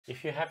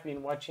If you have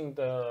been watching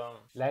the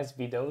last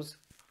videos,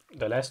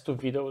 the last two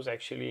videos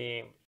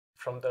actually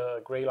from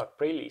the Graylog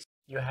playlist,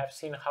 you have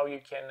seen how you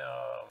can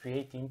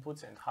create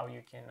inputs and how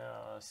you can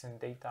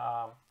send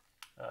data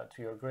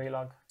to your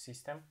Graylog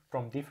system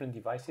from different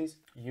devices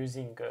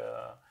using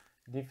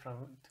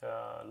different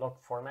log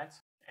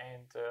formats,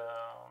 and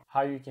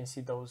how you can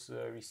see those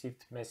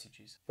received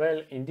messages.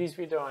 Well, in this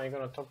video I'm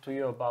going to talk to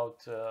you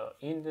about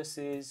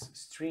indices,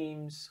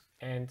 streams,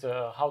 and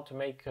how to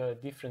make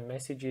different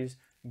messages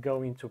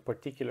go into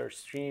particular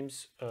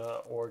streams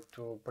or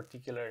to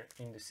particular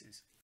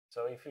indices.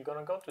 So if you're going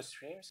to go to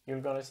streams,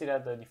 you're going to see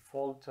that the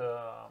default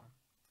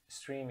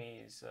stream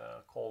is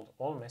called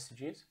all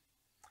messages,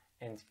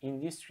 and in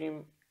this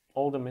stream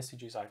all the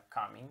messages are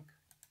coming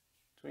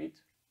to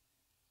it.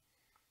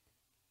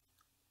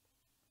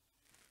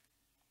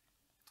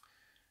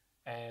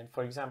 And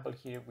for example,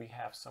 here we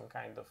have some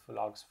kind of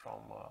logs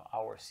from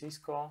our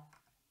Cisco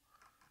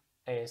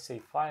ASA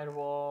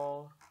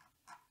firewall.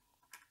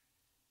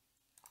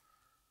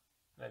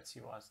 Let's see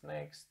what's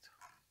next.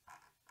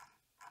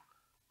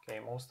 Okay,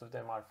 most of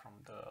them are from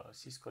the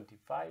Cisco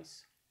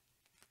device.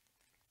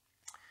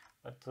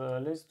 But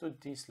let's do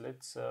this.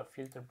 Let's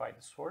filter by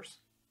the source.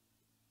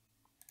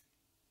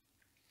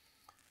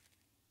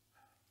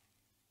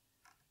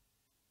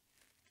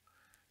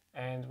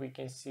 And we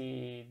can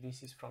see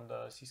this is from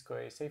the Cisco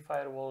ASA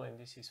firewall, and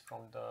this is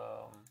from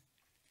the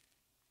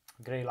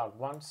Graylog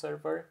 1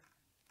 server.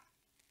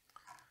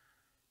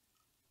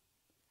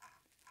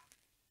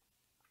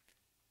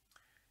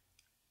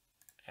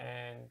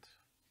 And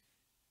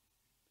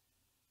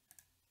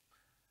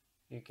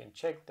you can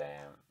check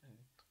them and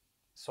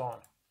so on.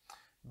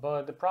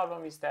 But the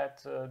problem is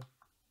that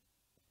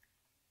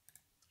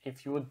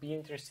if you would be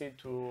interested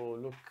to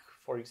look,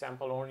 for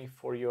example, only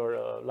for your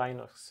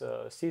Linux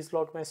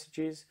syslog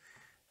messages,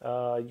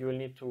 you will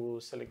need to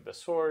select the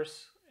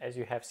source, as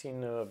you have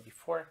seen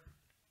before.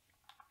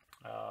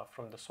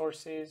 From the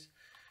sources,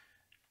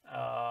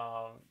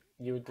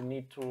 you would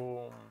need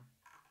to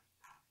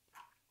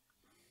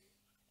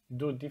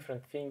do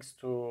different things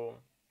to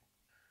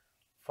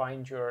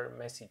find your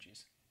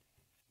messages.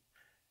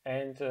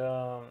 And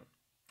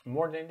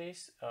more than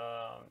this,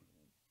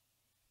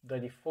 the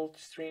default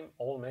stream,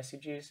 all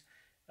messages,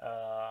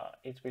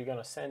 it will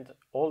gonna send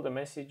all the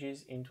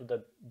messages into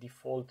the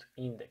default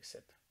index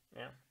set.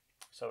 Yeah.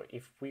 So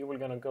if we were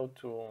gonna go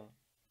to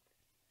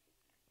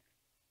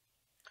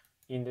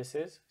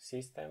indices,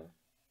 system,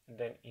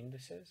 then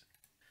indices,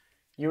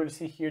 you will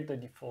see here the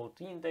default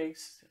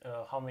index,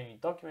 how many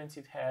documents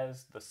it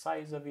has, the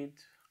size of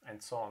it,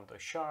 and so on, the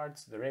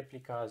shards, the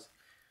replicas.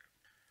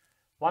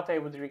 What I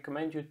would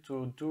recommend you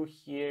to do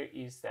here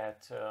is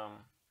that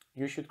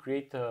you should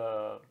create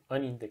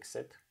an index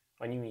set,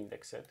 a new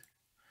index set.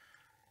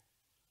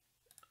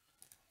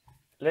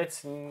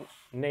 Let's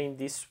name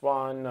this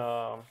one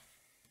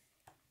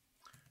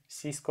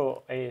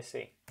Cisco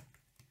ASA.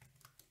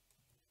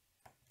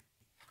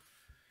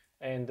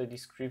 And the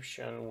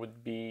description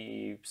would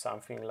be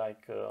something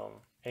like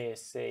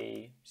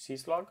ASA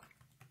syslog.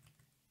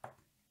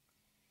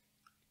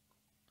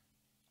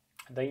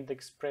 The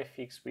index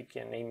prefix, we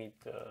can name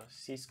it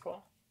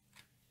Cisco.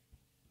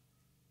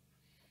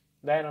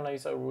 The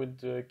analyzer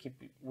would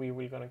we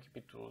will gonna keep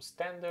it to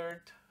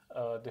standard.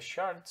 The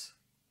shards,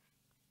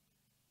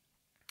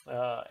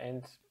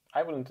 and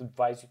I wouldn't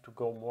advise you to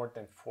go more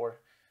than 4,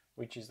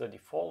 which is the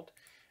default.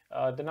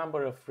 The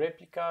number of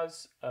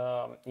replicas,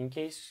 in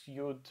case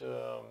you'd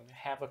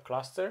have a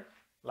cluster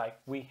like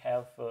we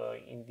have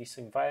in this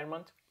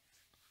environment,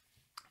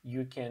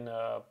 you can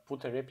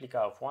put a replica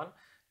of 1.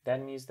 That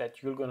means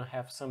that you're gonna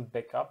have some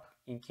backup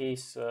in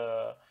case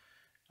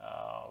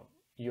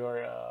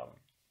your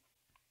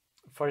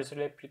first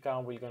replica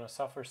will gonna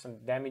suffer some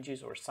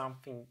damages or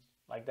something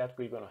like that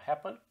will gonna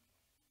happen.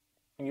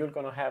 You're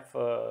gonna have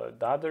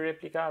the other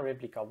replica,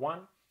 replica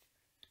 1,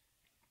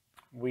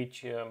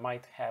 which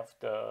might have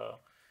the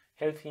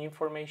healthy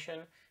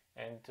information,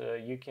 and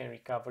you can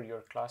recover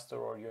your cluster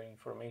or your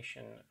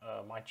information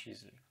much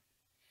easily.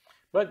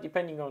 But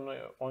depending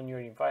on your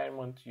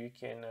environment, you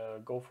can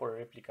go for a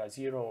replica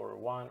 0 or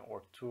 1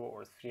 or 2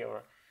 or 3,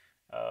 or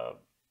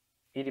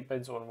it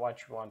depends on what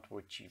you want to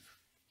achieve.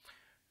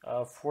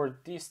 For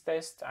this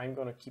test, I'm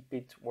going to keep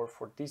it, or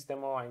for this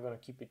demo, I'm going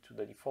to keep it to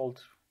the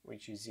default,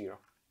 which is 0.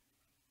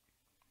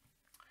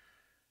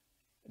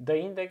 The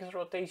index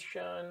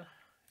rotation,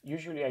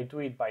 usually I do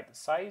it by the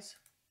size.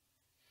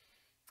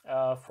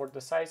 For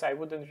the size, I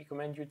wouldn't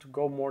recommend you to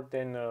go more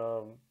than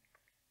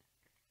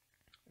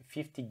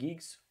 50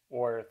 gigs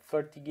or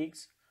 30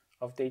 gigs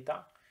of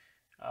data.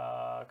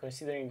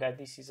 Considering that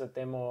this is a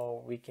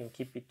demo, we can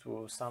keep it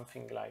to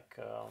something like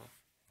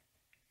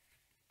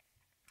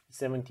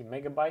 70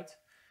 megabytes.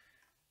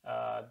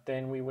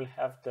 Then we will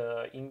have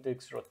the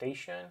index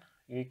rotation.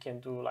 You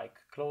can do like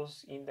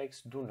close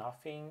index, do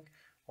nothing,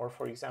 or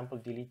for example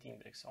delete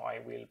index. So I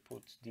will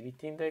put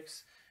delete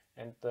index,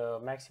 and the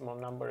maximum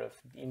number of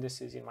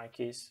indices in my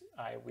case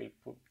I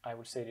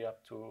will set it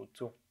up to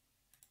 2.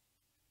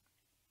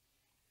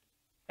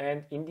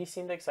 And in this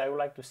index, I would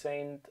like to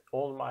send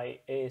all my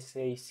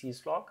ASA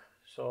syslog.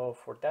 So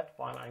for that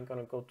one, I'm going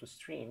to go to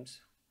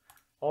streams,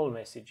 all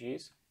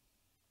messages,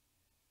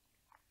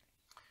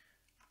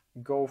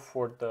 go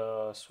for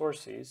the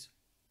sources,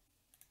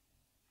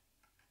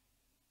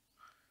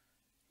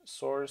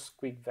 source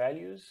quick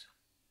values.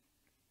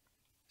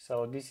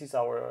 So this is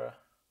our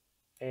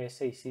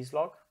ASA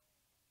syslog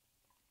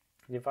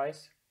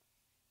device.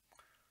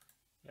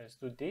 Let's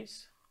do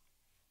this.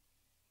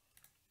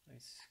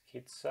 Let's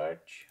hit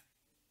search.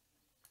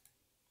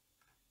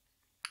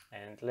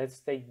 And let's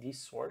take this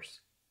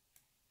source.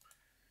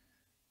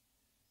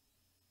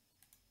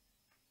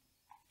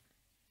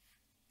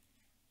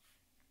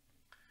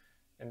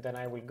 And then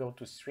I will go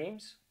to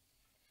streams.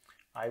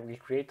 I will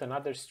create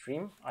another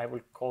stream. I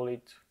will call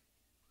it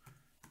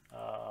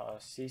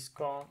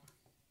Cisco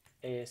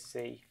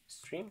ASA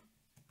stream.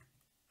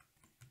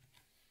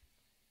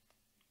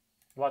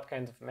 What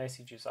kind of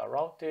messages are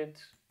routed?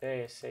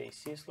 ASA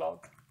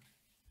syslog.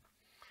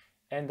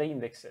 And the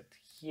index set.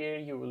 Here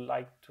you would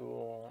like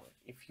to,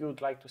 if you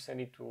would like to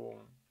send it to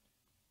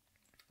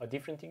a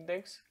different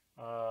index,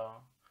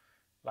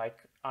 like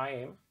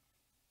I'm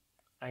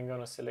going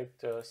to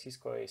select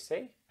Cisco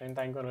ASA, and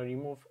I'm going to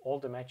remove all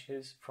the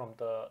matches from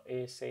the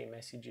ASA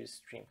messages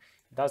stream.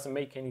 It doesn't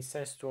make any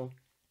sense to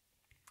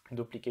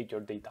duplicate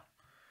your data.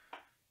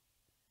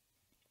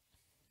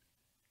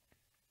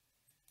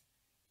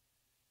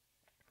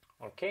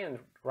 Okay, and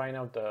right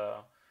now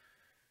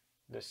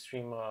the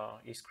stream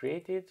is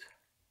created.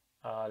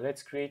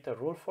 Let's create a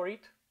rule for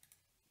it.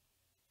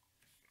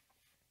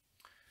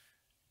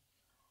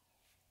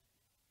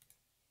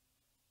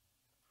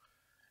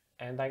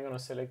 And I'm going to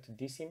select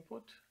this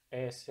input,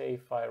 ASA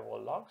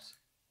firewall logs.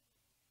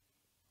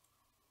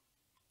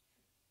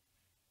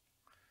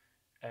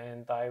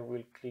 And I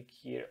will click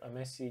here, a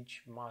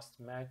message must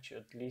match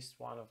at least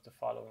one of the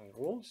following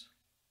rules.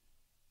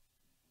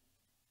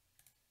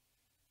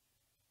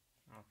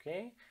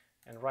 Okay,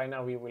 and right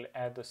now we will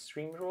add a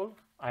string rule.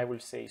 I will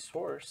say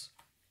source,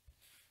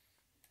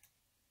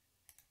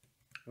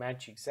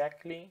 match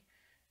exactly,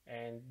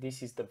 and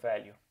this is the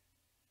value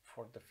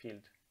for the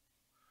field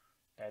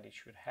that it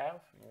should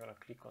have. I'm going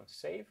to click on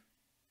save.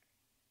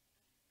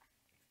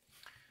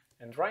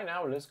 And right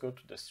now let's go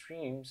to the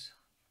streams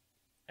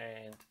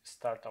and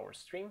start our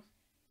stream.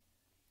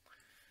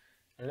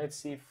 And let's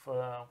see if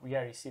we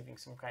are receiving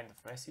some kind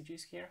of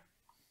messages here.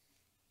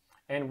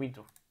 And we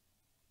do.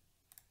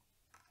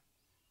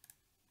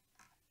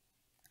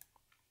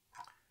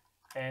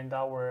 And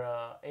our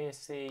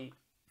ASA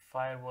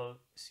firewall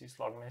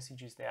syslog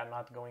messages, they are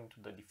not going to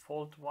the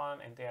default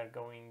one, and they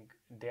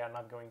are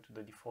not going to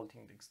the default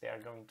index. They are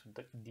going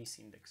to this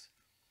index.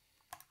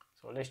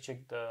 So let's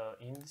check the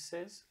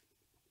indices.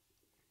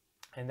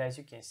 And as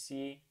you can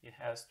see, it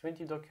has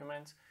 20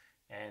 documents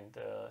and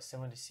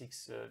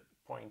 76.2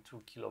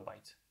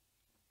 kilobytes.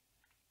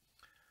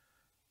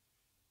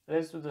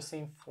 Let's do the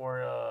same for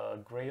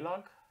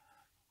Graylog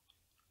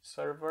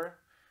server.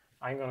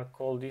 I'm going to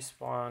call this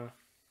one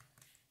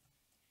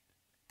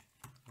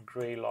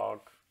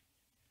Graylog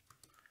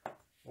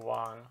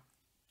 1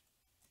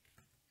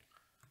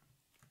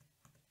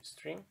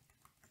 stream,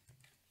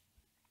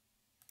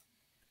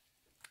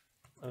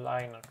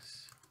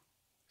 Linux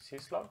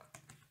syslog,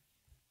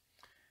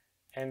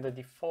 and the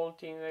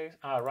default index,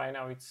 right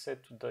now it's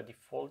set to the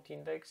default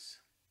index.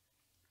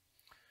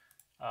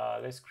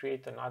 Let's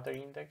create another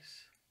index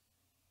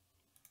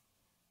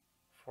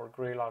for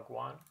Graylog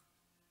 1.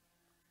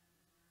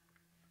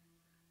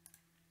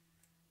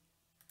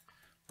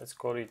 Let's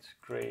call it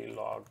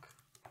Graylog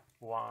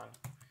 1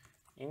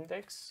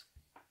 index,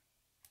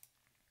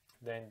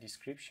 then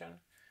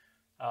description,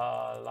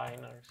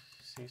 Linux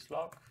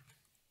syslog,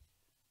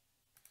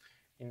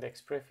 index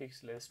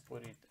prefix, let's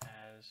put it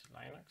as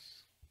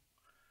Linux,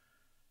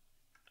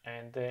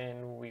 and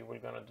then we were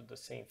gonna do the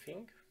same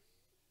thing.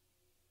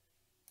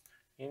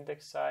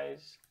 Index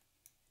size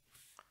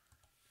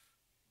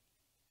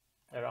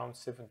around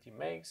 70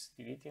 megs,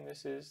 delete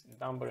indices,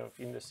 number of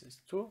indices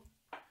 2,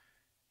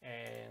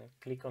 and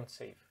click on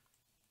save.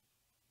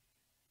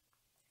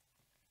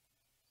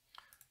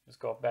 Let's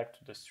go back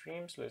to the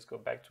streams. Let's go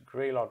back to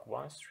Graylog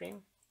 1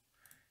 stream,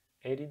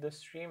 edit the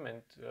stream,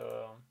 and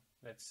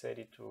let's set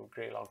it to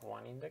Graylog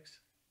 1 index,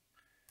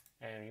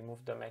 and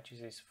remove the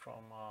matches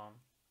from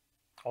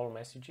all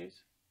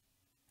messages.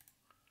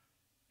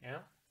 Yeah,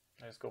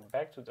 let's go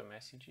back to the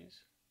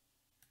messages,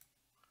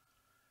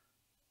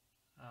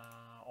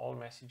 all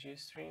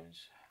messages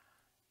streams,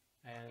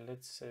 and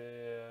let's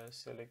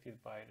select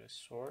it by the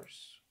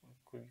source,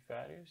 quick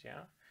values.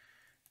 Yeah,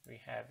 we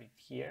have it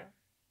here.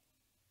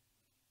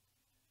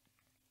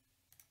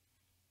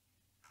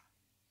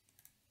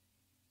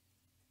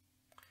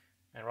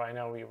 And right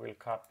now we will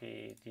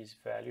copy this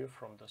value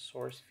from the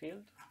source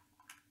field,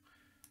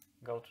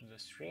 go to the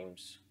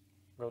streams,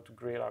 go to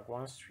Graylog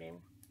 1 stream,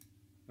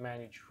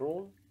 manage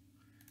rule.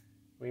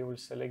 We will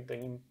select the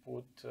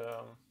input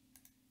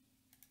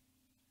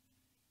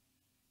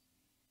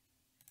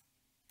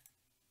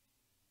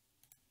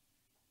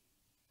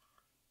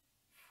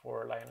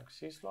for Linux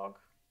syslog.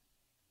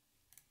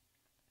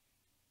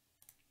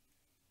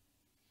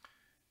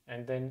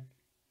 and then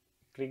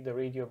click the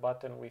radio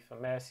button with a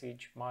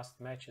message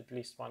must match at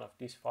least one of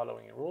these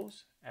following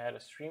rules. Add a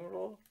stream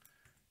rule,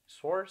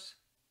 source,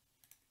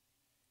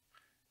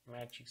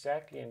 match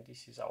exactly, and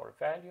this is our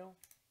value.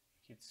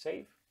 Hit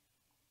save.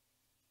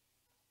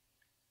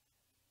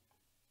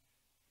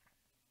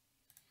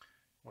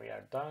 We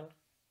are done,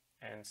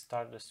 and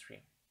start the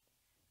stream.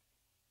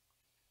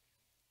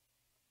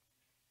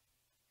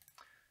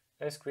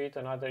 Let's create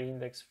another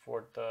index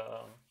for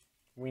the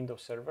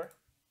Windows server.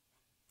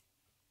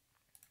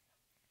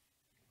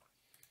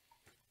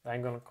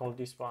 I'm going to call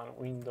this one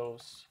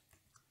Windows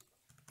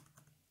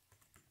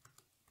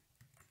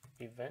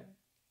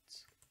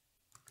Events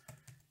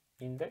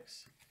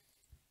Index.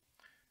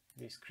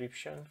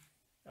 Description,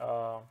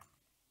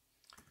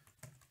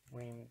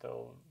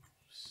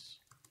 Windows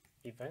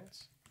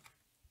Events.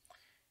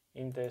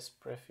 Index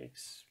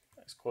prefix,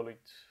 let's call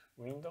it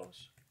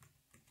Windows.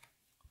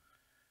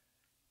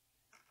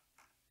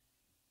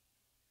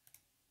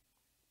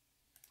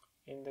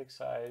 Index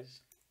size,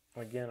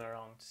 again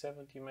around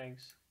 70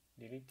 megs.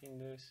 Deleting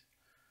this,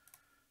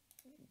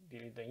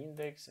 delete the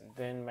index, and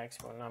then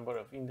maximum number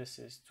of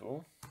indices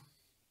 2.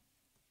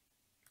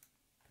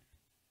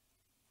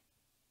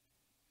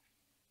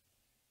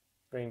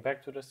 Going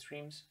back to the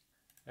streams,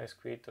 let's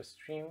create a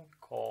stream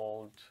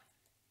called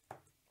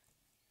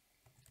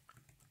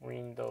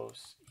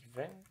Windows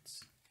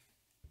Events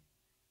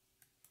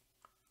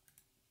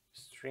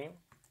stream,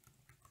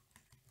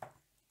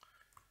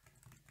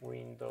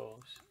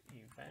 Windows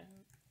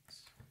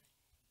Events,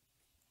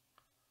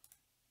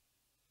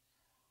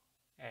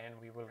 and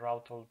we will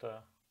route all the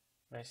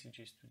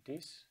messages to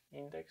this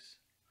index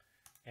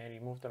and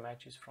remove the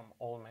matches from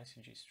all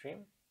messages stream.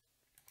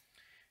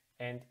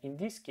 And in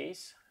this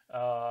case,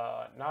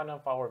 none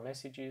of our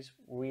messages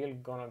will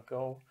gonna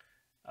go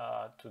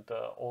to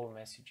the all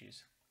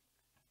messages.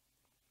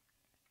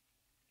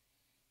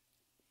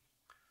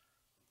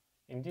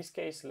 In this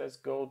case, let's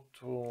go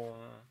to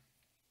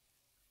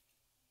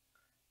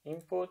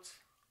input.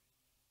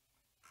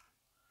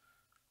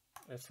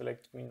 Let's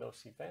select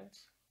Windows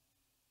Events.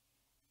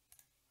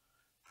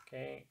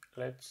 Okay,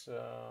 let's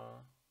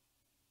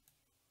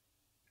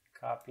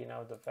copy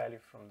now the value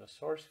from the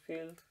source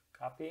field,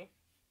 copy.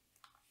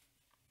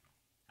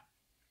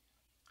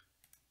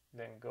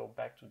 Then go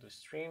back to the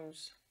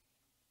streams,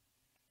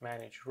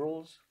 manage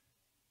rules.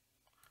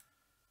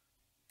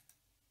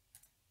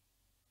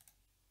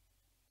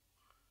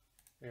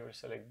 We will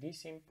select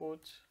this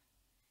input.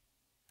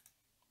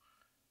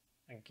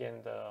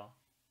 Again, the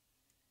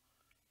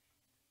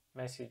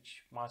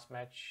message must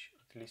match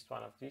at least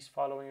one of these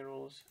following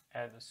rules.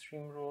 Add a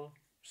stream rule,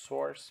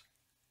 source.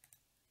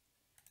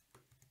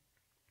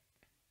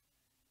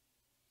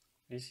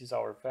 This is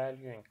our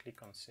value, and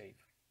click on save.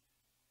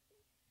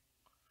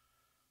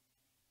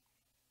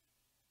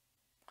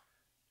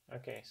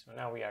 Okay, so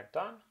now we are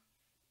done.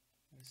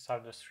 Let's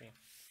start the stream.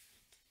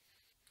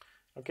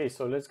 Okay,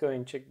 so let's go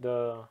and check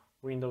the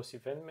Windows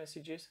event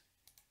messages.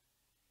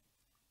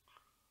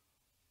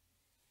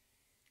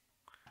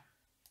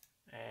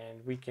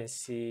 And we can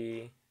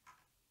see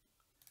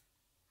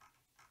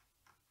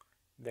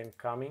them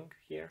coming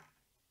here.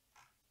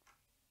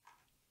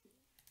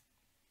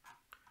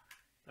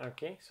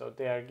 Okay, so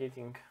they are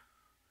getting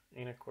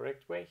in a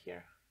correct way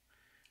here.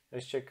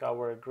 Let's check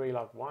our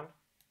Graylog 1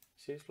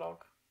 syslog.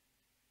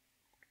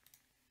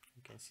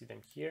 You can see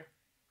them here.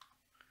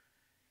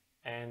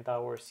 And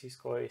our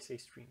Cisco ASA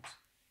streams.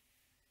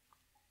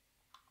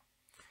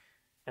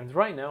 And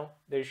right now,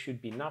 there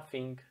should be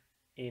nothing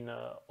in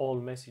all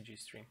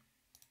messages stream.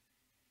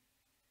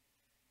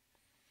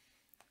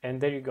 And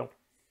there you go.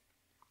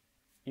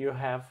 You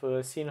have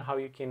seen how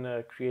you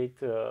can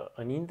create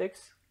an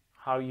index,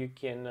 how you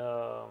can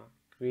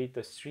create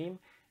a stream,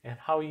 and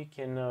how you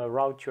can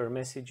route your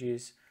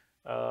messages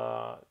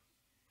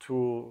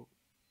to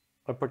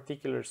a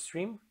particular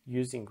stream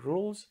using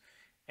rules,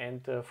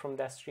 and from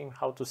that stream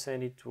how to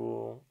send it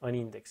to an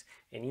index.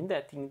 And in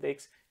that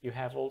index you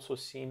have also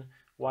seen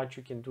what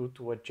you can do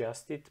to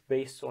adjust it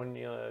based on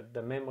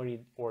the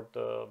memory or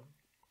the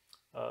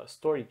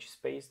storage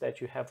space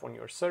that you have on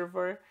your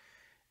server,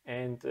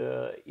 and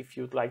if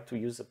you'd like to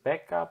use a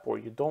backup or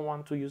you don't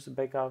want to use a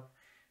backup.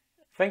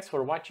 Thanks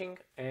for watching,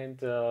 and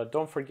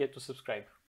don't forget to subscribe.